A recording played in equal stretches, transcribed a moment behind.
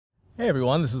Hey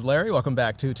everyone, this is Larry. Welcome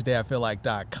back to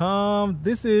TodayIFeelLike.com.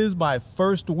 This is my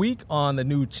first week on the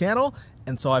new channel,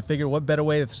 and so I figured what better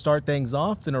way to start things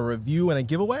off than a review and a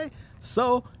giveaway.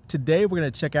 So today we're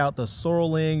going to check out the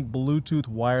Soroling Bluetooth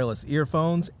wireless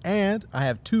earphones, and I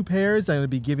have two pairs I'm going to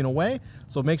be giving away.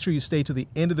 So make sure you stay to the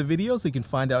end of the video so you can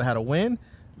find out how to win.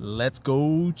 Let's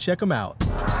go check them out.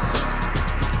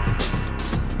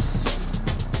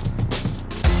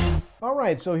 All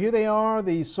right, so here they are,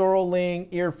 the Soroling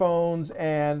earphones,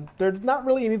 and there's not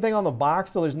really anything on the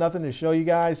box, so there's nothing to show you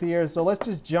guys here. So let's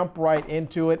just jump right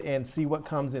into it and see what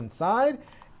comes inside.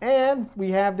 And we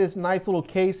have this nice little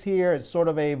case here. It's sort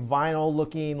of a vinyl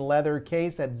looking leather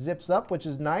case that zips up, which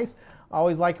is nice. I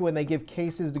always like it when they give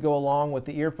cases to go along with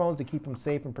the earphones to keep them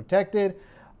safe and protected.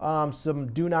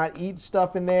 Some do not eat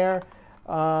stuff in there.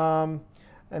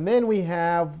 And then we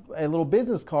have a little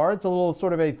business card. It's a little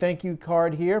sort of a thank you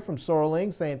card here from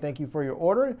Soroling saying thank you for your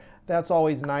order. That's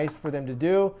always nice for them to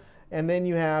do. And then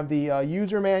you have the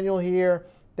user manual here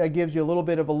that gives you a little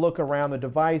bit of a look around the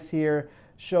device here.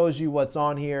 Shows you what's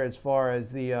on here as far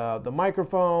as the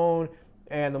microphone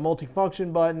and the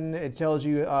multifunction button. It tells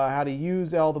you how to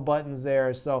use all the buttons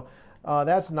there. So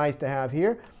that's nice to have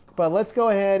here. But let's go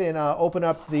ahead and open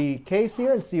up the case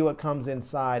here and see what comes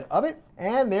inside of it.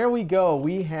 And there we go.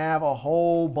 We have a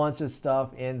whole bunch of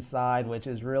stuff inside, which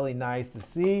is really nice to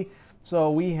see. So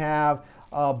we have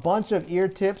a bunch of ear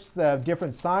tips that have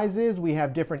different sizes. We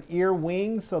have different ear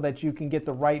wings so that you can get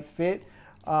the right fit.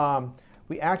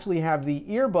 We actually have the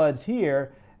earbuds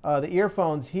here, the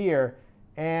earphones here.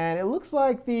 And it looks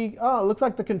like the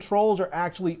controls are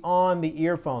actually on the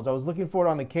earphones. I was looking for it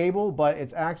on the cable, but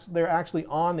they're actually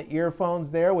on the earphones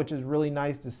there, which is really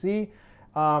nice to see.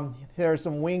 There are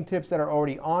some wing tips that are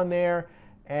already on there,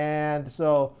 and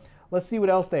so let's see what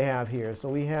else they have here. So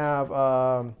we have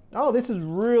oh, this is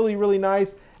really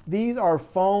nice. These are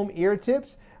foam ear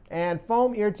tips, and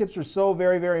foam ear tips are so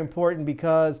very important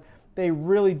because they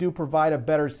really do provide a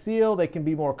better seal. They can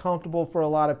be more comfortable for a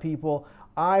lot of people.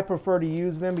 I prefer to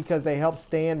use them because they help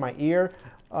stay in my ear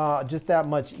just that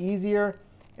much easier.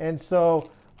 And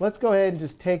so let's go ahead and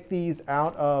just take these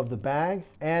out of the bag.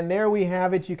 And there we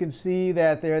have it. You can see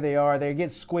that there they are. They get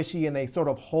squishy and they sort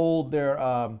of hold their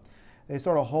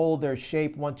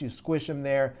shape once you squish them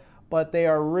there. But they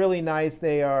are really nice.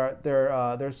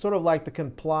 They're sort of like the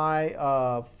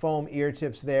Comply foam ear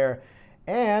tips there.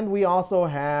 And we also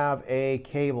have a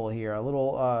cable here, a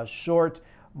little short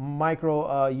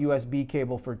micro USB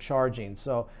cable for charging.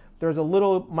 So there's a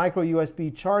little micro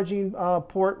USB charging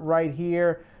port right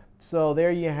here. So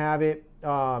there you have it.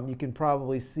 You can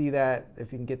probably see that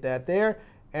if you can get that there.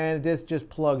 And this just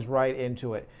plugs right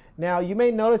into it. Now you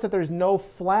may notice that there's no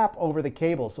flap over the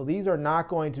cable. So these are not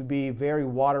going to be very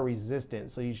water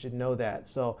resistant. So you should know that.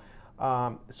 So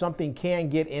something can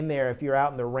get in there if you're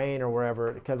out in the rain or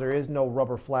wherever, because there is no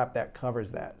rubber flap that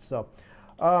covers that. So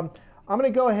I'm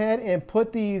going to go ahead and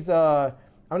put these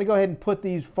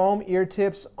foam ear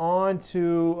tips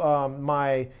onto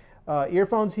my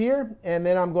earphones here, and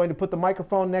then I'm going to put the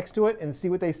microphone next to it and see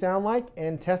what they sound like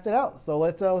and test it out. So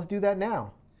let's do that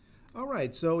now. All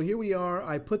right, so here we are.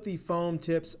 I put the foam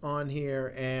tips on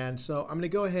here, and so I'm going to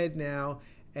go ahead now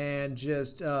and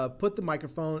just put the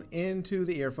microphone into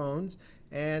the earphones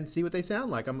and see what they sound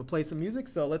like. I'm going to play some music,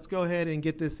 so let's go ahead and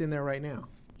get this in there right now.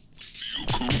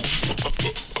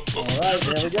 All right,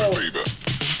 there we go.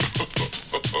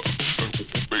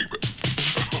 Baby.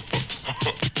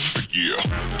 Yeah.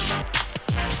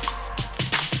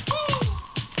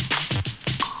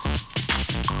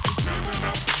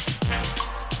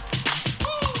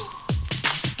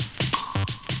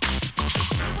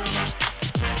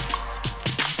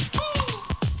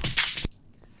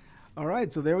 All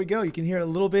right, so there we go. You can hear it a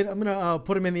little bit. I'm gonna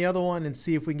put them in the other one and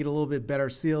see if we can get a little bit better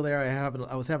seal there.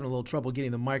 I was having a little trouble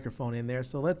getting the microphone in there.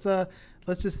 So let's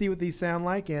just see what these sound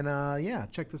like, and yeah,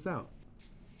 check this out.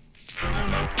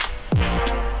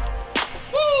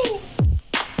 Woo!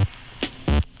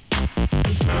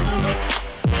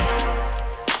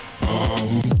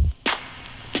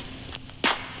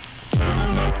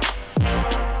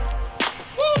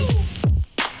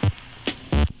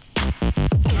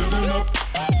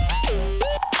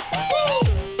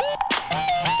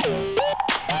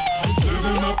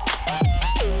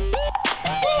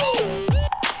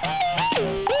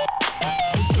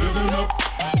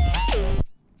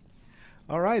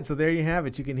 All right, so there you have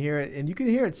it. You can hear it, and you can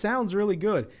hear it sounds really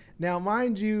good. Now,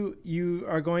 mind you, you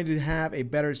are going to have a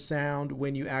better sound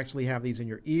when you actually have these in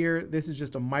your ear. This is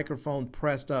just a microphone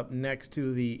pressed up next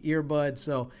to the earbud,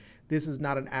 so this is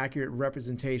not an accurate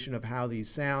representation of how these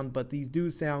sound, but these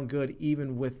do sound good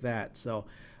even with that. So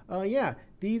yeah,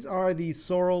 these are the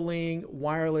Soroling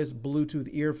wireless Bluetooth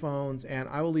earphones, and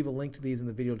I will leave a link to these in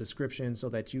the video description so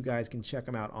that you guys can check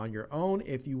them out on your own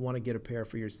if you want to get a pair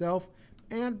for yourself.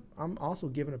 And I'm also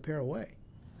giving a pair away.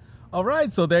 All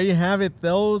right, so there you have it.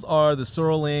 Those are the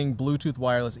Soroling Bluetooth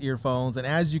wireless earphones, and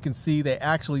as you can see, they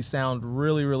actually sound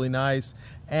really, really nice.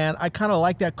 And I kind of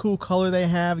like that cool color they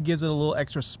have. It gives it a little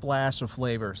extra splash of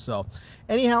flavor. So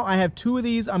anyhow, I have 2 of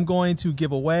these I'm going to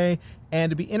give away. And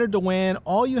to be entered to win,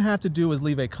 all you have to do is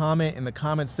leave a comment in the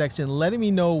comment section letting me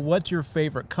know what your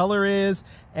favorite color is.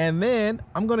 And then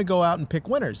I'm going to go out and pick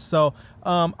winners. So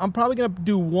I'm probably going to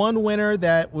do one winner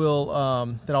that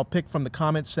I'll pick from the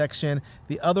comment section.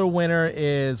 The other winner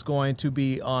is going to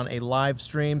be on a live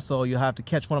stream. So you'll have to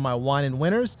catch one of my wine and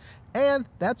winners. And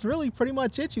that's really pretty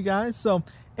much it, you guys. So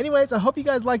anyways, I hope you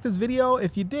guys liked this video.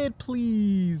 If you did,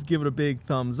 please give it a big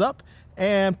thumbs up.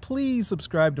 And please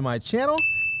subscribe to my channel.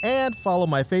 And follow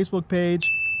my Facebook page.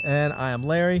 And I am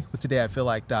Larry with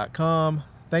TodayIFeelLike.com.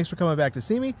 Thanks for coming back to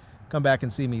see me. Come back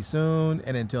and see me soon.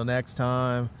 And until next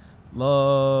time,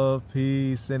 love,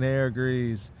 peace, and hair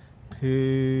grease.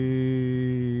 Peace.